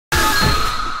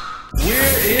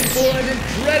We're in for an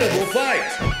incredible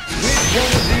fight. Which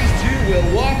one of these two will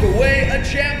walk away a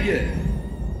champion?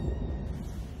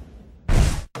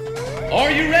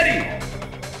 Are you ready?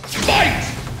 Fight!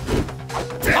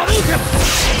 Hadouken!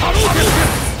 Hadouken!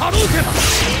 Hadouken!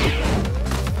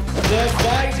 The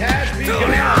fight has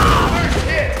begun. First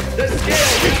hit, the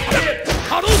scale is tipped.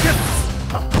 Hadouken!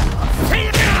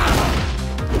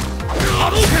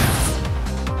 Hadouken!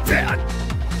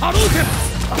 Hadouken!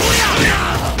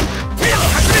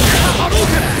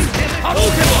 Hadouken!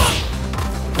 Hadouken!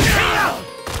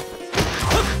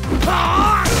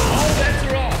 All bets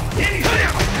are off. Anything can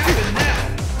happen now.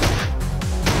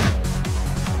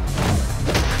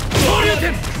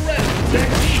 Hadouken!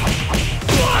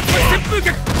 Incredible technique.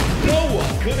 No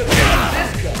one could have done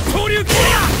this cut.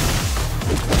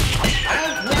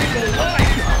 Out like a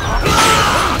light.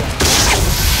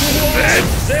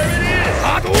 There it is.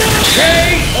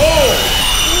 KO.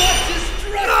 What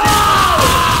destruction!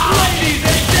 Ladies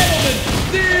and gentlemen,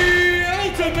 the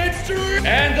ultimate strike.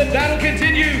 And the battle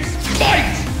continues.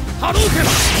 Fight! Hadouken!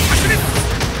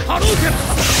 Hadouken!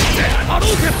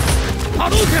 Hadouken!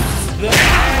 Hadouken!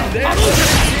 And there's the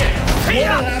first hit.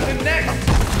 What'll happen next?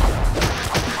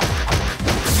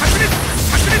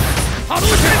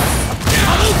 Hadouken!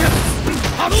 Hadouken!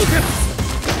 Hadouken!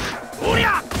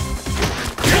 Oria!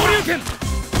 Hadouken!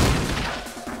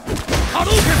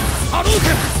 Hadouken!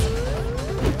 Hadouken!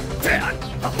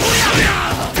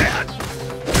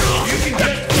 You can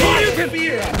just feel the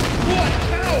fear out. What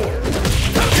power!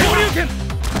 Hadouken!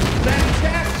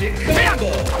 Fantastic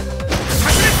combo!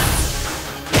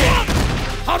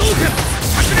 Hadouken!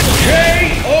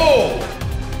 KO!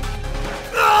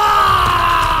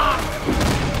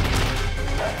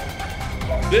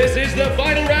 This is the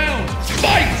final round.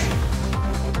 Fight!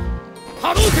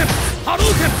 Hadouken!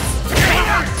 Hadouken!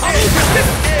 Hadouken!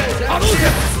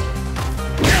 Hadouken!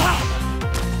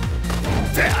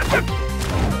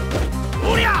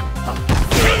 Oria!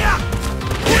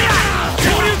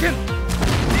 Hadouken!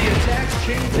 The attacks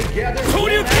chain together,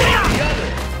 one Hadouken! after the other.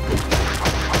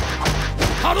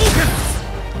 Hadouken!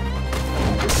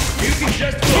 You can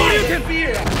just feel the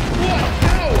fear out. What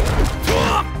power!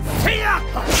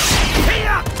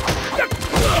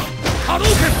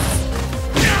 Hadouken!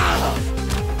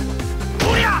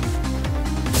 Oria!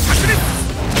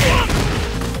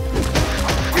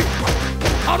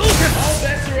 Hadouken! All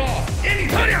bets are off. Anything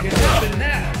can happen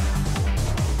now.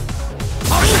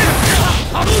 Hadouken!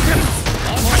 Hadouken!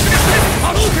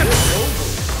 Hadouken!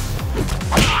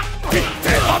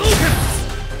 Hadouken!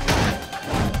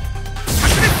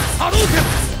 Hadouken!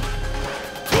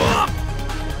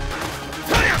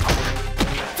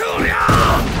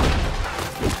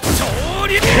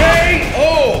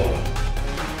 KO!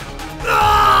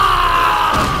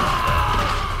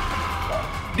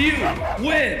 Liu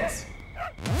wins.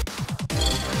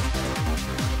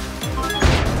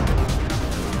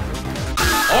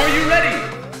 Are you ready?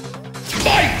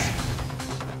 Fight!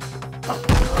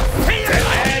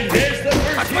 And there's the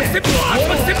first hit.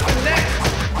 What'll happen next?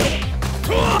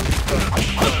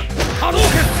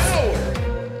 Hadouken! Power!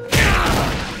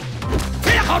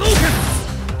 Hadouken!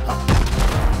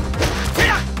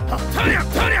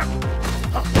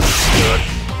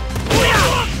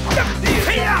 The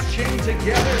attacks chain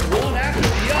together, one after the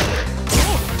other.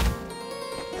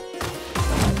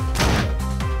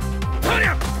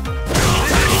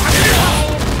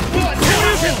 What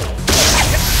power!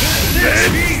 Could this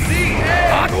be the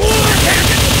end?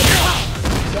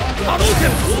 Talk about a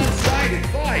one-sided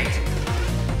fight.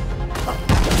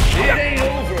 It ain't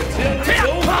over till it's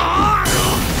over.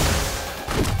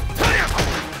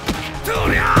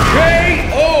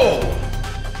 KO!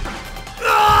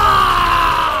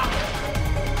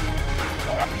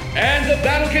 And the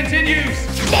battle continues.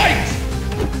 Fight!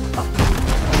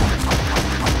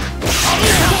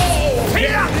 Whoa!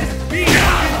 Can this beat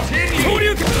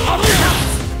continue?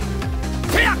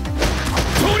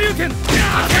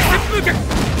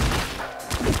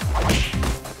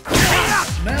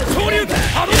 Smells combat.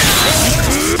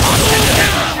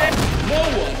 No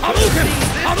one could have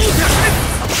seen this.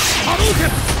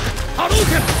 Hadouken!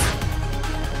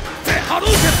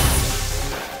 Hadouken!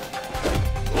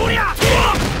 Oria!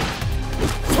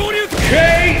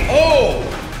 KO!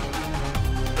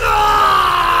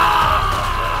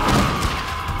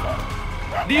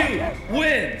 Liu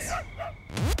wins.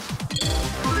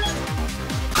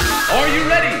 Are you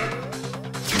ready?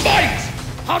 Fight!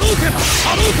 Hadouken!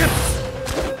 Hadouken!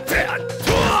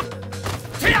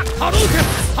 Hadouken!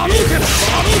 Hadouken!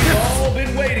 Hadouken! All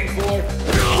been waiting for.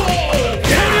 Whoa!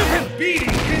 Can this beating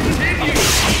continue?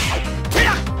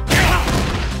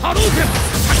 Hadouken!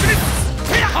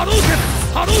 Hadouken!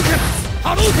 Hadouken!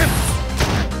 Hadouken!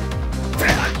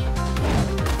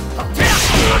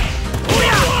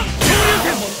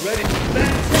 Almost ready to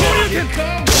spend. Here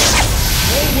comes.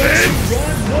 Nowhere to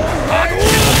run, nowhere.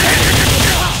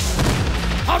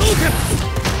 Hadouken!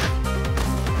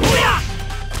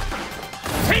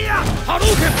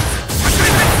 Hadouken!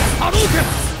 Hadouken!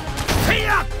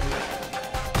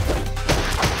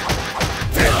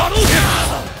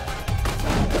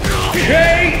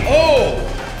 KO!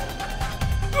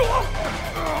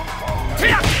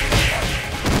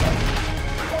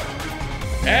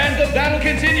 And the battle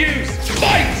continues.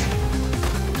 Fight!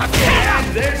 And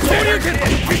there's the first hit.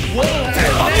 We'll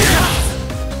have it.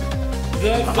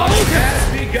 The fight has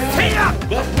begun.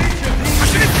 But which of these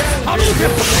two challengers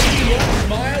will make you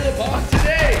smile upon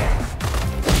today?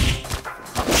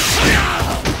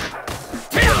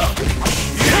 You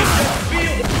just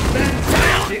feel the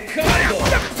fantastic combo.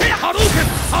 Hadouken!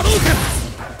 Hadouken!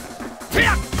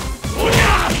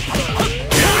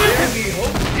 And we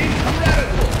hope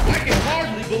incredible. I can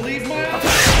hardly believe my eyes.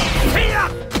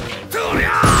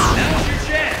 Now's your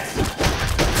chance.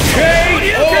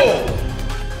 KO!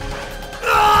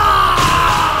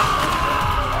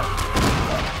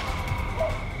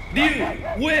 New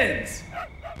wins.